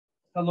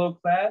Hello,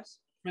 class.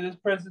 For this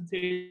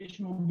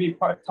presentation, we'll be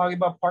talking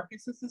about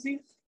Parkinson's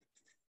disease.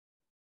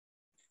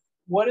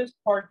 What is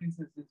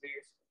Parkinson's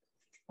disease?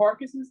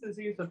 Parkinson's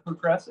disease is a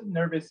progressive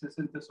nervous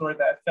system disorder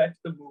that affects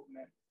the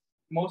movement.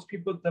 Most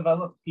people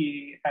develop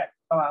PD at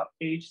about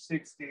age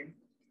 60.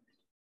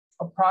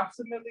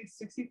 Approximately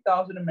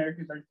 60,000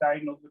 Americans are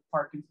diagnosed with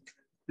Parkinson's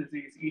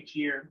disease each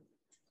year.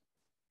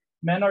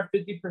 Men are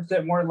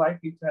 50% more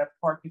likely to have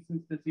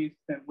Parkinson's disease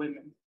than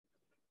women.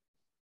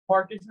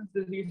 Parkinson's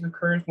disease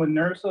occurs when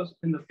nerve cells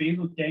in the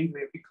basal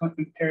ganglia become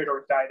impaired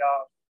or died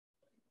off.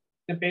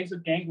 The basal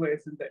ganglia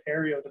is in the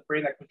area of the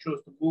brain that controls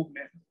the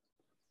movement.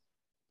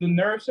 The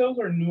nerve cells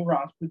or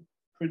neurons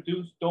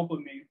produce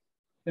dopamine.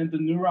 Then the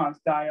neurons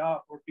die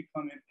off or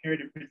become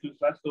impaired and produce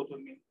less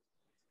dopamine.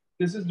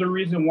 This is the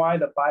reason why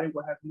the body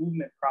will have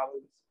movement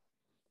problems.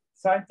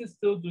 Scientists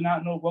still do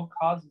not know what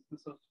causes the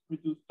cells to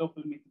produce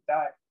dopamine to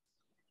die.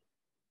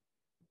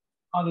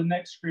 On the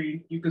next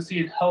screen, you can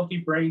see a healthy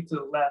brain to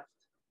the left,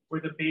 where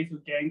the basal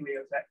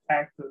ganglia is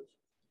active.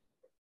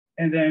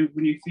 And then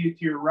when you see it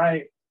to your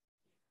right,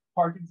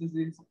 Parkinson's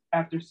disease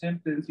after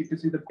symptoms, you can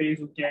see the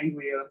basal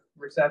ganglia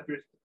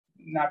receptors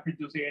not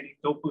producing any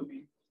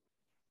dopamine.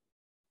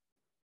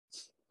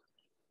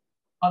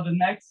 On the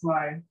next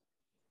slide,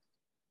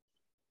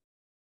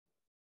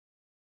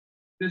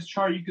 this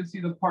chart, you can see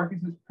the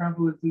Parkinson's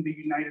prevalence in the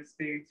United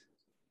States.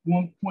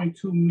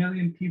 1.2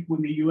 million people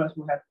in the US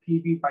will have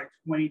PD by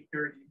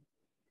 2030.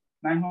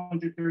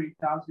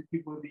 930,000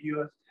 people in the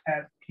US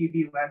had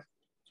PD last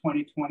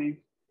 2020.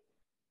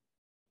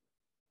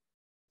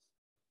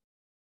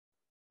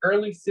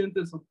 Early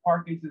symptoms of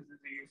Parkinson's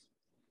disease: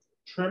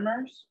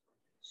 tremors,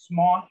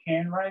 small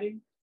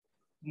handwriting,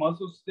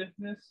 muscle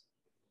stiffness,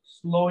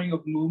 slowing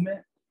of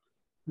movement,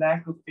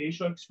 lack of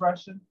facial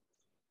expression,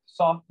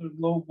 soft or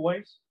low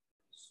voice,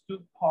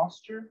 stoop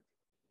posture,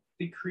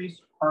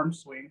 decreased arm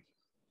swing.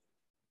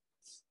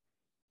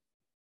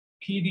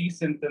 PD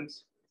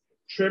symptoms: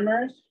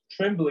 tremors,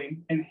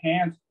 trembling in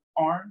hands,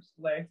 arms,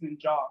 legs, and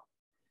jaw.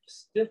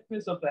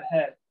 Stiffness of the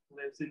head,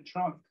 lips, and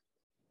trunk.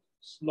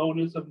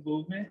 Slowness of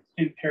movement,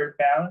 impaired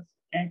balance,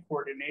 and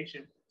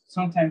coordination,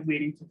 sometimes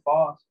leading to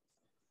falls.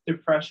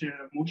 Depression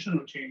and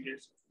emotional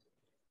changes.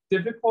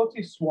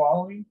 Difficulty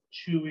swallowing,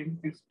 chewing,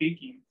 and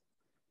speaking.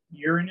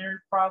 Urinary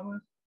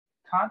problems,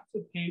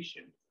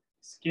 constipation,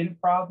 skin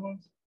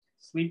problems,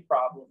 sleep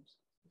problems,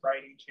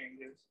 writing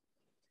changes.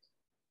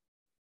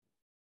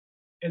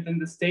 And then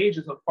the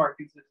stages of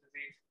Parkinson's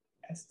disease.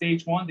 At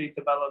stage 1, they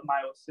develop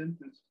mild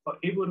symptoms, but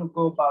able to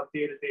go about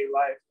day-to-day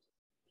life.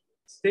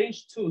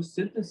 Stage 2,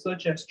 symptoms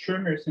such as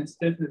tremors and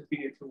stiffness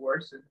begin to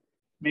worsen,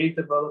 may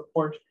develop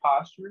poor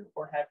posture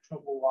or have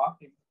trouble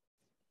walking.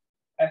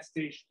 At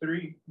stage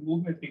 3,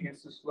 movement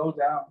begins to slow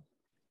down,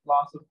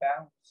 loss of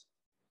balance.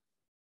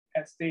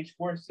 At stage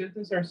 4,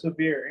 symptoms are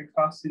severe and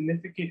cause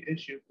significant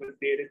issues with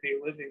day-to-day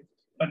living.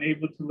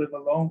 Unable to live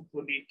alone,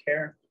 will need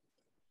care.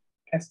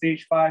 At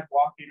stage 5,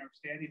 walking or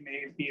standing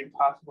may be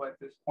impossible at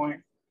this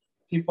point.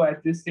 People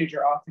at this stage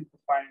are often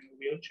confined in a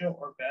wheelchair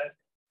or bed.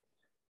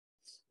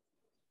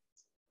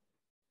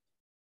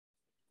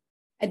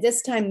 At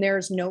this time, there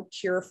is no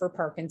cure for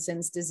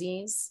Parkinson's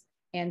disease,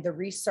 and the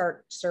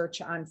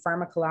research on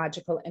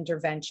pharmacological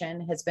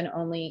intervention has been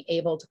only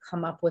able to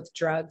come up with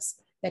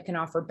drugs that can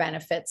offer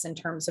benefits in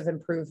terms of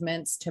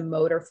improvements to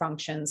motor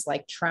functions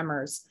like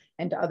tremors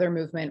and other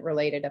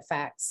movement-related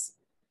effects.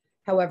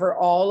 However,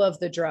 all of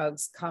the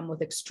drugs come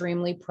with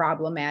extremely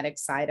problematic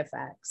side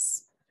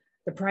effects.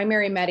 The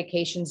primary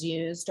medications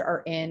used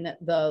are in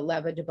the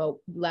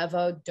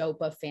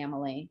levodopa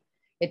family.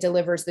 It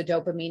delivers the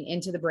dopamine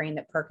into the brain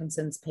that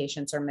Parkinson's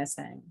patients are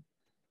missing.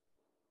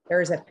 There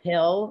is a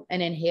pill,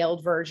 an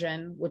inhaled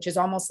version, which is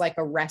almost like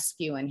a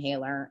rescue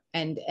inhaler,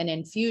 and an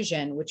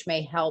infusion, which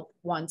may help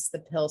once the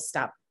pill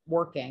stops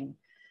working,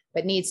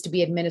 but needs to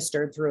be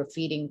administered through a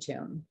feeding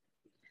tube.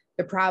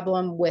 The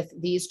problem with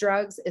these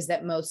drugs is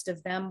that most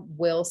of them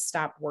will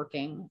stop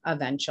working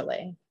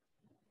eventually.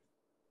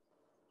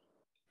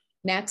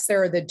 Next,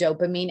 there are the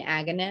dopamine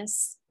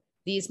agonists.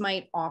 These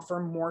might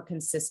offer more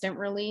consistent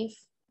relief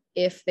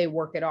if they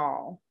work at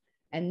all.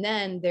 And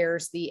then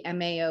there's the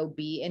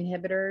MAO-B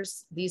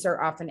inhibitors. These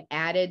are often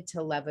added to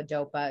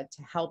levodopa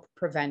to help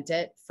prevent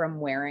it from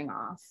wearing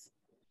off.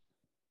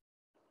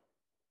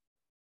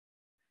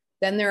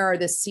 Then there are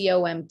the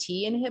COMT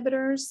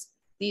inhibitors.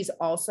 These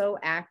also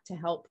act to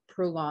help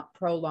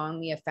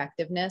prolong the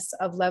effectiveness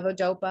of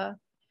levodopa.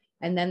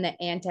 And then the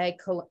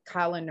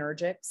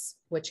anticholinergics,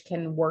 which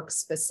can work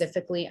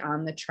specifically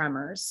on the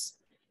tremors.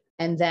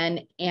 And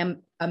then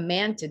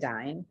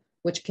amantadine,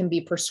 which can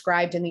be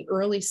prescribed in the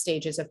early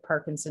stages of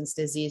Parkinson's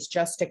disease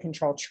just to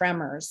control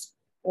tremors,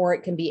 or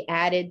it can be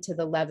added to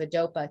the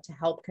levodopa to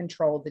help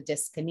control the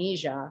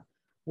dyskinesia,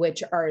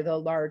 which are the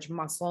large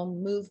muscle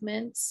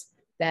movements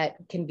that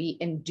can be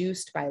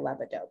induced by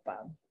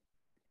levodopa.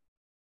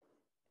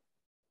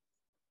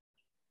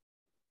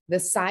 The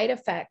side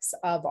effects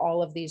of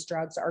all of these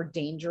drugs are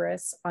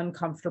dangerous,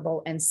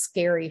 uncomfortable, and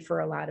scary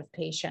for a lot of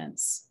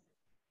patients.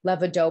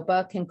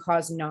 Levodopa can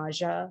cause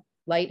nausea,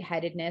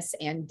 lightheadedness,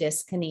 and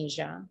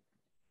dyskinesia.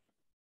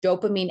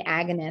 Dopamine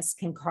agonists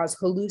can cause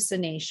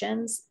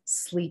hallucinations,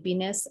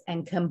 sleepiness,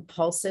 and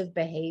compulsive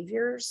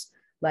behaviors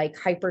like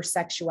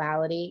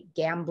hypersexuality,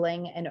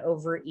 gambling, and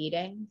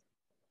overeating.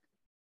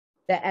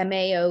 The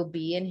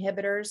MAOB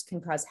inhibitors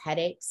can cause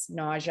headaches,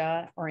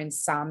 nausea, or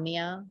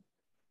insomnia.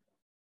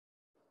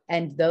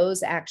 And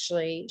those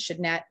actually should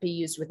not be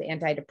used with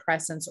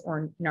antidepressants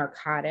or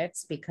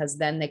narcotics because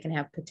then they can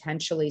have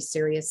potentially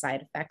serious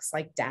side effects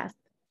like death.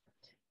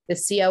 The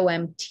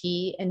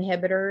COMT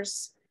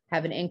inhibitors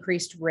have an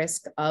increased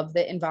risk of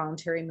the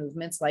involuntary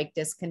movements like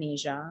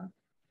dyskinesia.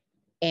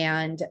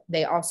 And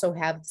they also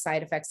have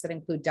side effects that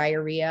include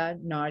diarrhea,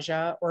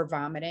 nausea, or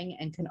vomiting,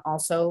 and can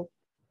also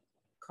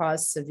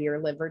cause severe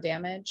liver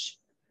damage.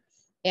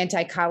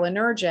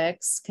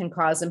 Anticholinergics can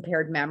cause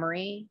impaired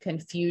memory,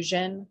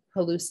 confusion,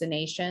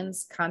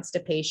 hallucinations,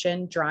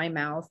 constipation, dry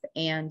mouth,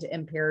 and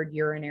impaired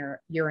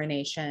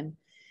urination.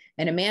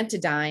 And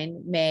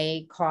amantadine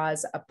may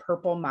cause a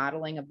purple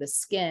mottling of the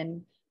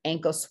skin,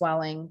 ankle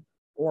swelling,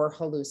 or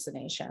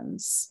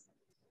hallucinations.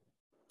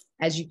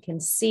 As you can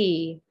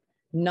see,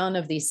 none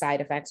of these side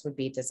effects would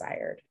be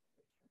desired.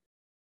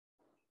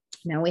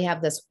 Now we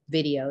have this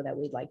video that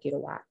we'd like you to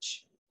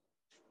watch.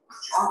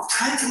 I've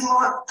taken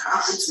my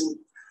Parkinson's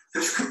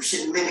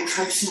prescription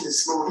medication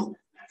this morning,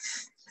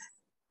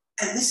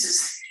 and this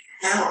is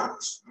how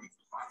it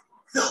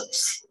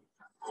helps,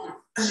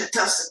 and it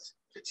doesn't.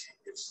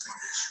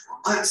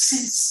 I've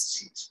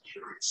since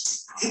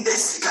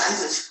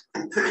investigated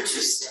and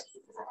purchased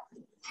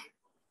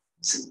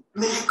some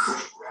medical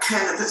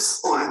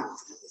cannabis oil.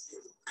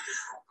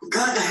 I'm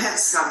going to have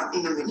some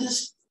in a minute,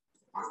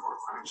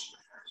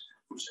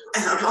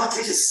 and I'd like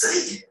you to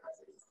see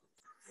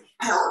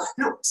how it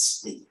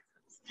helps me.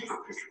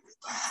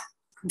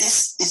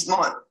 This is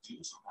my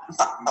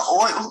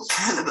oil,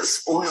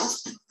 cannabis oil.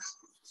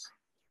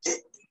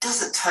 It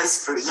doesn't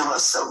taste very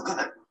nice, so I'm going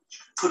to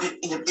put it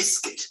in a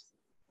biscuit.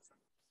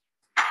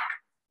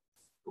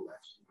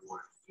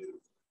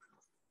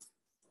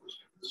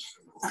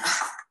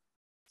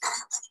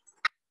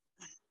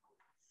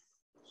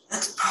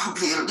 That's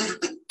probably a little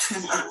bit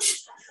too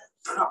much,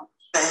 but I'm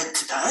bad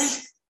today.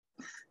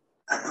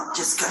 And I'm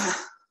just going to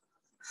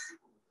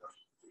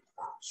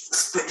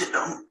spread it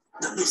on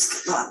the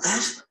biscuit like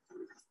that.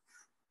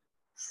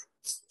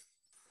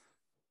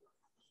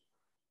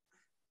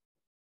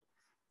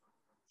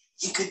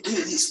 You could do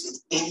this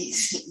with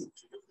anything,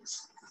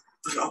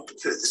 but I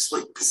prefer the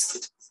sweet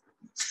biscuit.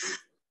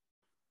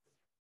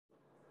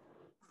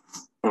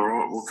 All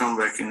right, we'll come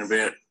back in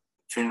about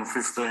 10 or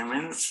 15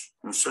 minutes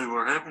and see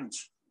what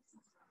happens.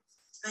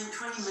 It's been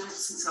 20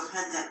 minutes since I've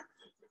had that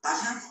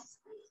butter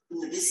in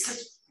the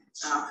biscuit,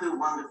 and I feel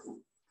wonderful.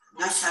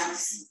 No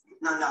shakes,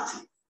 no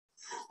nothing.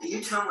 Now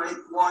you tell me,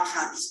 why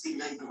can't this be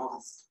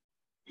legalised?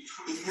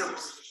 It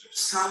helps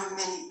so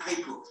many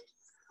people.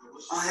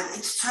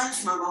 It's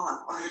changed my life.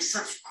 I have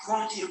such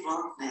quality of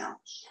life now.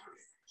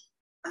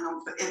 And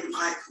I'm forever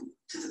grateful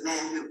to the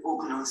man who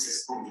organised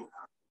this for me.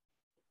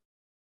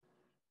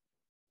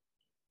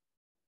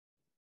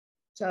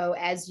 So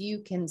as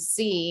you can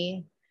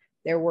see,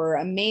 there were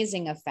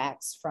amazing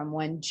effects from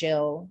when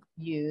Jill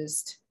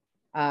used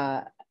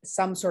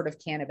some sort of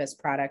cannabis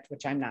product,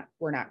 which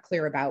we're not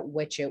clear about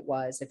which it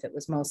was, if it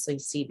was mostly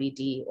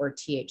CBD or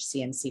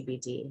THC and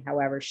CBD.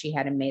 However, she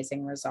had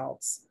amazing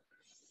results.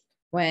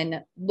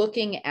 When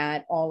looking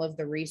at all of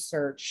the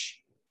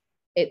research,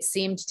 it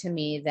seemed to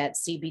me that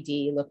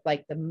CBD looked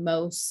like the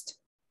most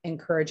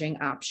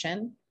encouraging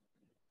option.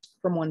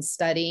 From one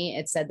study,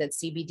 it said that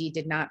CBD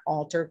did not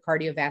alter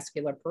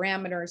cardiovascular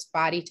parameters,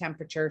 body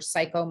temperature,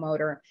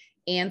 psychomotor,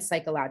 and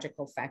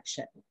psychological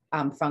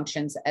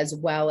functions, as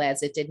well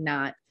as it did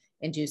not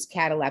induce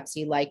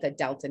catalepsy like a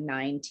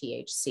delta-9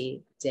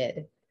 THC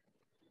did.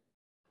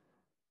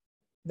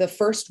 The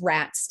first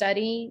rat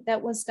study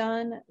that was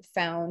done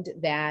found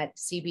that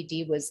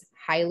CBD was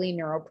highly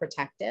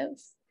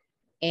neuroprotective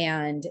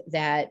and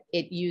that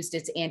it used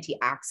its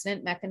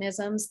antioxidant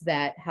mechanisms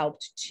that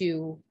helped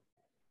to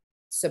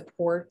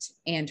support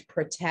and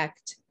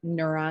protect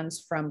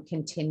neurons from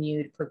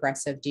continued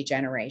progressive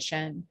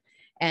degeneration.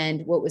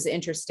 And what was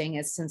interesting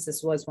is, since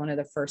this was one of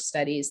the first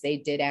studies, they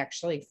did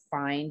actually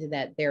find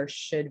that there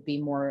should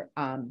be more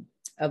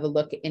of a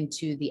look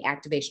into the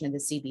activation of the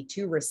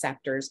CB2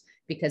 receptors,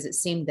 because it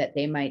seemed that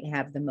they might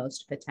have the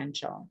most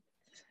potential.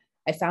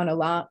 I found a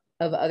lot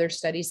of other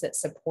studies that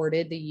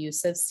supported the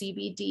use of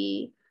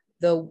CBD.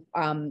 Though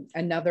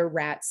another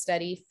rat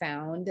study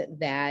found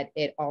that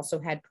it also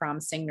had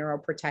promising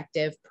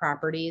neuroprotective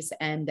properties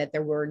and that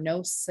there were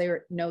no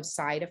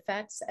side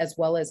effects, as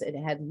well as it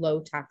had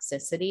low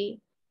toxicity.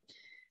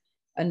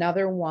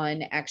 Another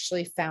one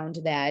actually found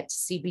that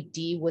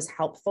CBD was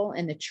helpful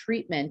in the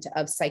treatment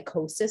of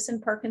psychosis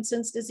in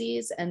Parkinson's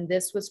disease, and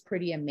this was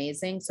pretty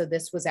amazing. So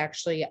this was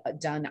actually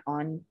done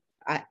on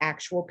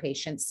actual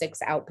patients, 6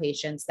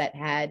 outpatients that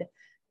had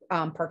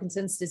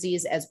Parkinson's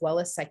disease, as well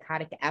as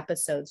psychotic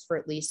episodes for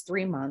at least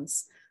 3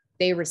 months.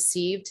 They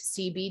received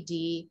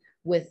CBD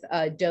with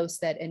a dose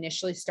that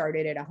initially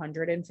started at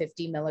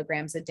 150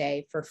 milligrams a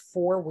day for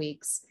 4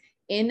 weeks.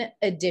 in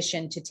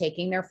addition to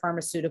taking their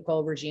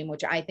pharmaceutical regime,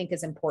 which I think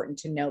is important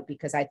to note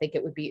because I think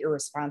it would be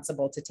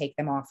irresponsible to take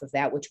them off of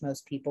that, which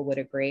most people would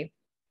agree.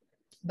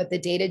 But the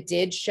data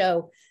did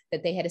show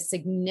that they had a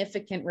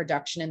significant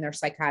reduction in their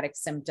psychotic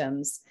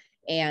symptoms.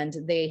 And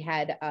they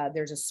had,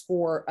 there's a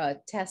score, a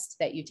test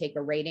that you take,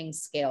 a rating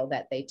scale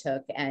that they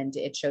took, and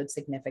it showed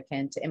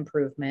significant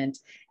improvement.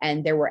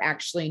 And there were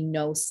actually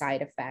no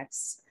side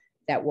effects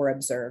that were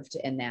observed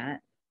in that.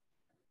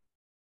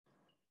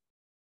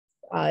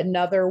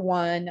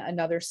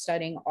 Another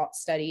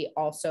study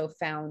also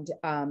found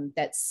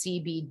that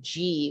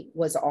CBG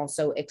was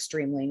also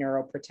extremely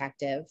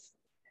neuroprotective.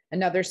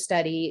 Another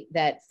study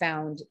that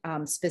found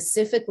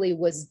specifically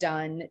was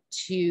done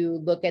to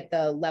look at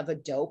the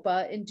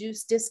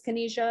levodopa-induced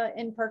dyskinesia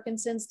in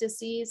Parkinson's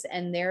disease.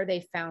 And there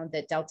they found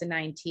that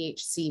delta-9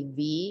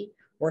 THCV,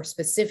 or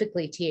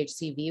specifically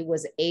THCV,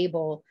 was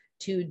able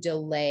to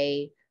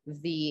delay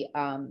the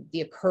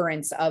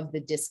occurrence of the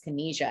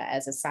dyskinesia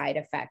as a side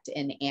effect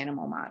in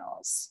animal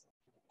models.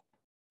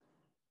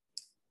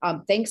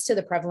 Thanks to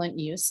the prevalent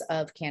use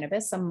of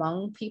cannabis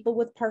among people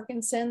with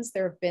Parkinson's,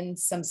 there have been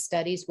some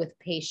studies with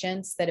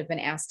patients that have been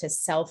asked to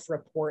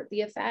self-report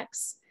the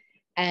effects.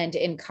 And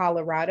in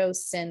Colorado,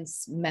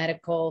 since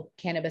medical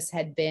cannabis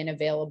had been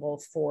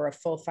available for a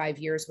full 5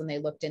 years when they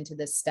looked into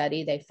this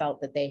study, they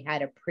felt that they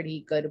had a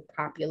pretty good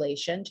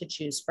population to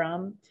choose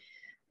from.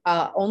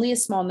 Only a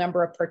small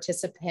number of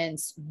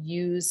participants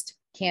used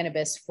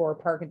cannabis for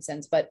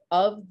Parkinson's, but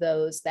of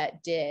those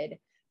that did,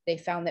 they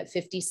found that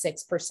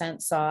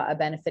 56% saw a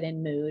benefit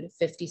in mood,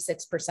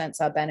 56%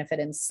 saw a benefit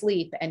in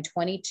sleep, and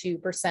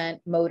 22%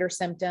 motor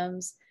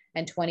symptoms,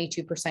 and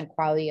 22%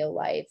 quality of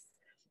life.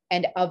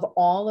 And of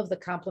all of the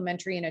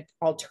complementary and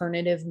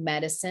alternative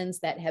medicines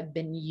that have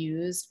been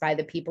used by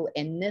the people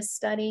in this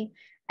study,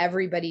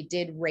 everybody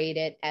did rate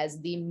it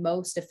as the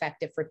most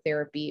effective for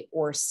therapy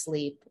or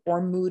sleep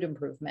or mood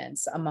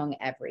improvements among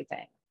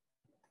everything.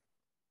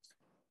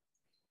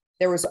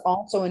 There was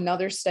also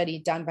another study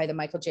done by the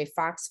Michael J.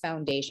 Fox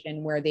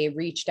Foundation where they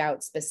reached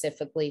out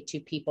specifically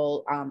to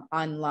people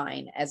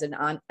online as an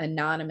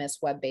anonymous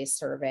web-based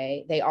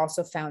survey. They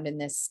also found in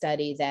this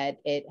study that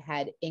it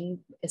had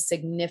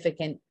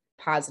significant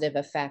positive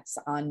effects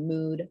on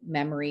mood,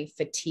 memory,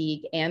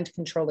 fatigue, and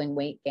controlling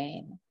weight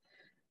gain.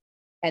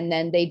 And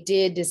then they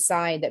did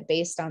decide that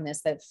based on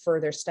this, that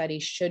further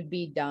studies should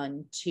be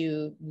done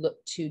to look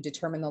to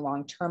determine the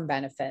long-term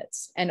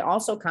benefits and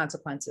also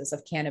consequences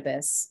of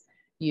cannabis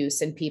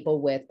use in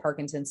people with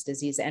Parkinson's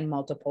disease and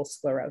multiple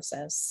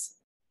sclerosis.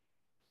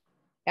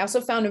 I also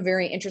found a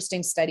very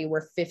interesting study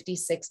where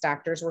 56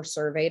 doctors were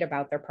surveyed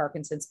about their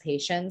Parkinson's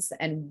patients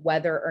and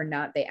whether or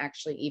not they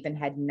actually even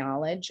had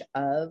knowledge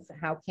of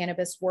how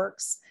cannabis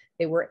works.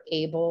 They were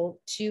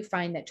able to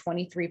find that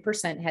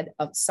 23% had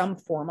some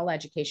formal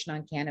education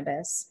on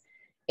cannabis.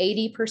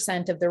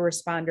 80% of the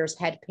responders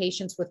had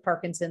patients with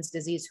Parkinson's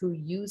disease who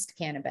used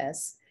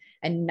cannabis,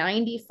 and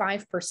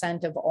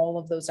 95% of all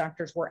of those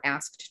doctors were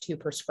asked to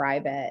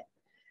prescribe it.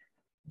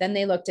 Then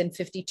they looked and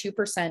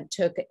 52%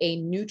 took a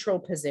neutral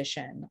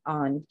position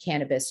on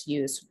cannabis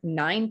use.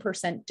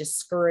 9%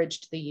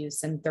 discouraged the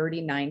use and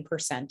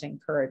 39%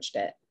 encouraged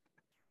it.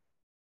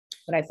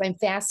 What I find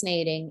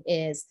fascinating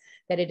is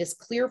that it is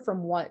clear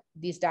from what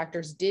these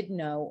doctors did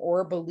know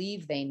or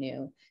believe they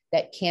knew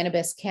that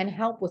cannabis can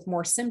help with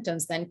more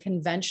symptoms than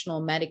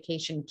conventional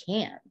medication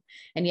can.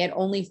 And yet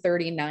only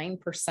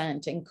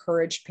 39%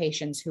 encouraged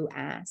patients who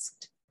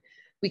asked.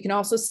 We can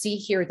also see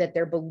here that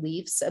their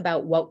beliefs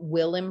about what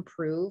will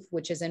improve,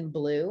 which is in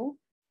blue,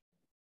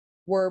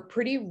 were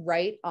pretty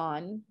right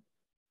on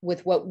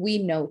with what we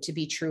know to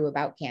be true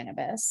about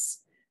cannabis.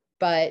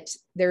 But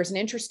there's an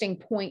interesting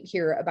point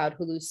here about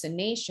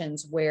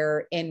hallucinations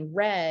where in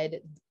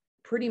red,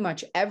 pretty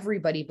much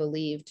everybody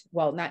believed,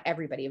 well, not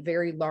everybody, a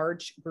very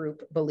large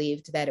group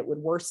believed that it would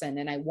worsen.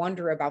 And I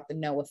wonder about the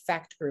no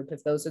effect group,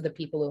 if those are the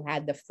people who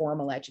had the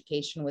formal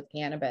education with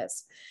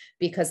cannabis,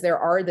 because there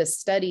are the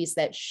studies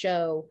that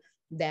show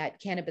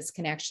that cannabis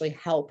can actually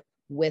help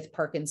with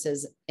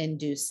Parkinson's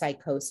induced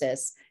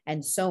psychosis.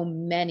 And so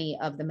many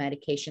of the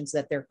medications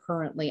that they're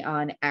currently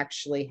on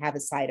actually have a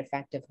side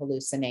effect of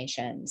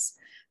hallucinations.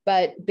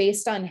 But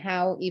based on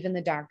how even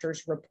the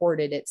doctors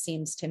reported, it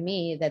seems to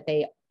me that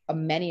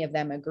many of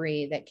them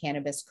agree that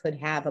cannabis could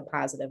have a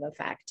positive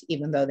effect,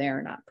 even though they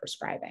are not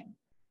prescribing.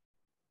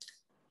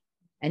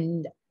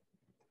 And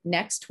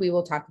next, we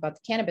will talk about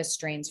the cannabis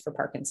strains for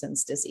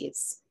Parkinson's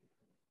disease.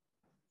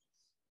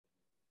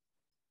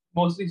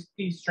 Most of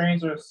these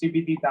strains are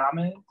CBD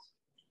dominant.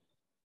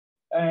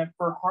 And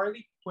for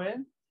Harley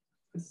Quinn,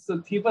 it's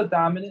sativa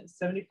dominant,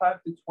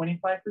 75 to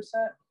 25%.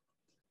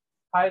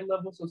 High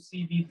levels of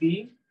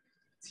CBD,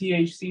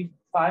 THC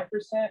 5%,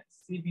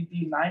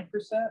 CBD 9%.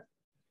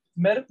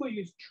 Medical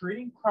use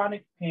treating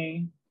chronic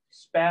pain,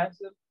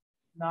 spasm,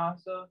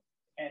 nausea,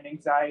 and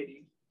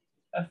anxiety.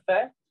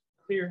 Effect,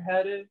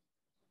 clear-headed,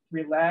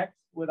 relaxed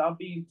without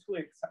being too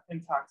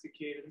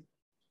intoxicated.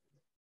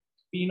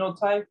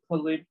 Phenotype,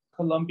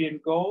 Colombian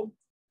gold,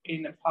 a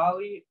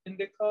Nepali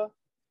indica,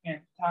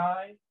 and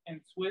Thai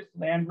and Swiss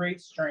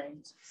landrace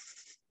strains.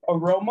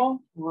 Aroma,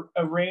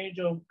 a range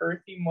of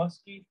earthy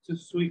musky to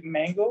sweet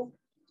mango.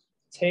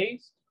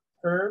 Taste,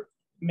 herb,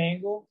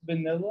 mango,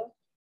 vanilla,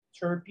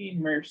 terpene,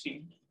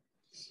 myrcene.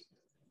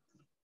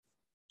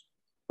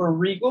 For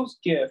Regal's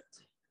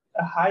Gift,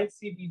 a high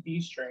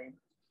CBD strain,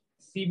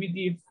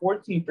 CBD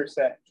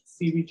 14%,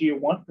 CBG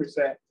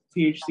 1%,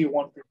 THC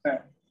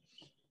 1%.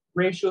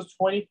 Ratios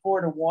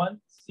 24:1,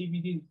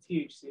 CBD to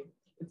THC.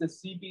 It's a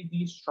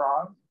CBD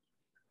strong.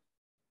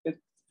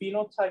 It's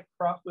phenotype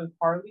crossed with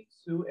Harley,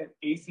 Sue, and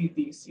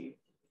AC/DC.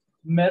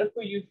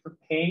 Medical use for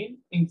pain,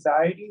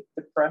 anxiety,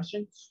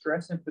 depression,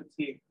 stress, and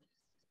fatigue.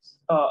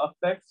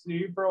 Affects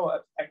cerebral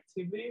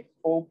activity,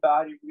 whole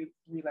body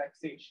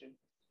relaxation,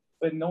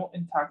 but no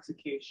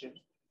intoxication.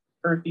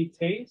 Earthy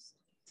taste,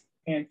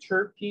 and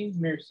terpene,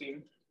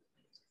 myrcene.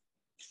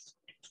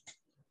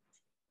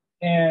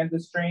 And the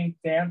strain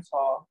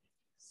Dancehall,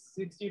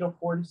 60 to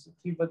 40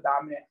 sativa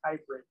dominant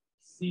hybrid,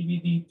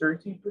 CBD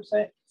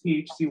 13%,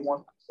 THC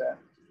 1%.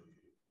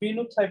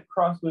 Phenotype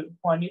crossed with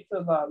Juanita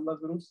La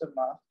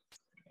Lagrusima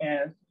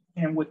and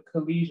with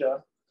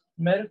Kalesia.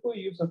 Medical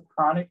use of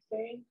chronic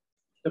pain,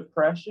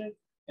 depression,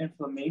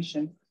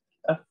 inflammation,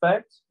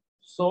 effects,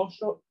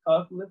 social,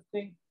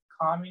 uplifting,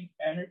 calming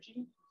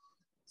energy.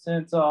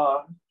 Since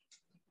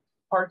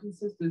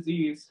Parkinson's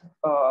disease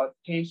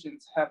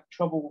patients have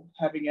trouble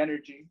having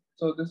energy,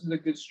 so this is a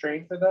good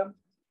strain for them.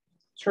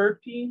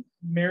 Terpene,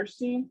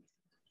 myrcene,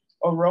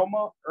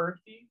 aroma,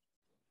 earthy,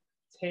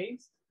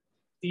 taste,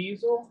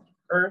 diesel,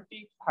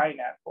 earthy,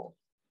 pineapple.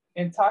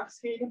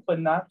 Intoxicating, but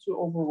not too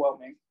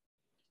overwhelming.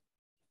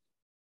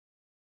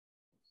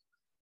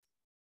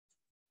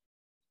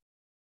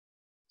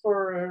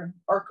 For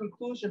our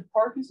conclusion,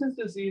 Parkinson's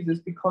disease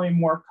is becoming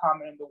more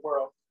common in the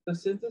world. The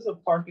symptoms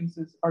of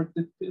Parkinson's are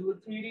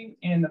debilitating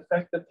and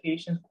affect the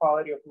patient's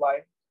quality of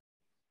life.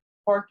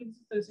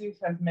 Parkinson's disease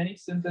has many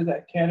symptoms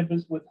that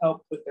cannabis would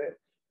help with it,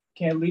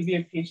 can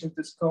alleviate patients'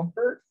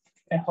 discomfort,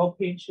 and help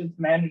patients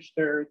manage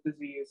their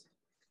disease.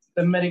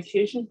 The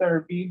medications that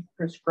are being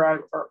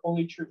prescribed are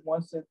only treat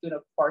one symptom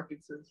of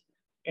Parkinson's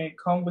and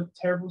come with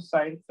terrible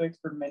side effects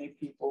for many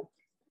people.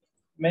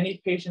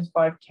 Many patients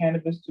find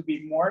cannabis to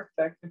be more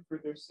effective for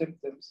their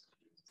symptoms.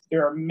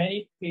 There are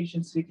many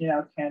patients seeking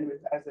out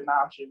cannabis as an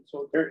option,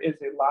 so there is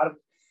a lot of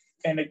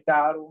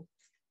anecdotal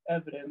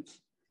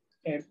evidence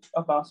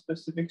about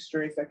specific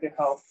strains that can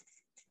help.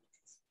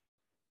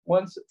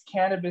 Once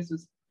cannabis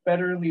is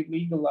federally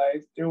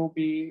legalized, there will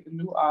be a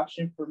new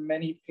option for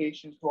many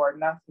patients who are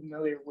not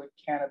familiar with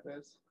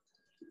cannabis.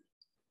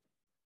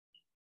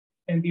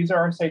 And these are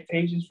our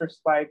citations for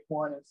slides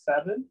 1 and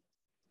 7.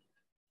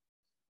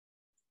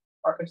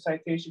 Our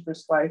citation for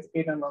slides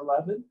 8 and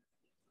 11.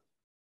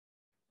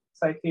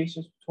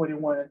 Citations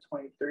 21 and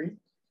 23.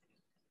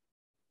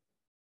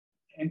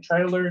 And try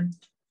to learn.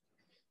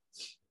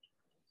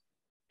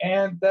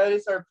 And that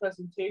is our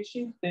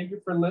presentation. Thank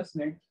you for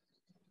listening.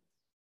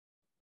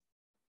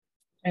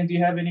 And do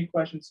you have any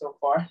questions so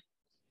far?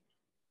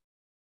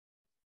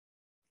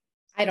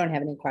 I don't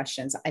have any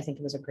questions. I think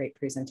it was a great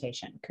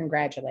presentation.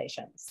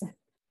 Congratulations.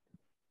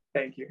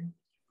 Thank you.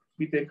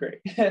 You did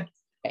great.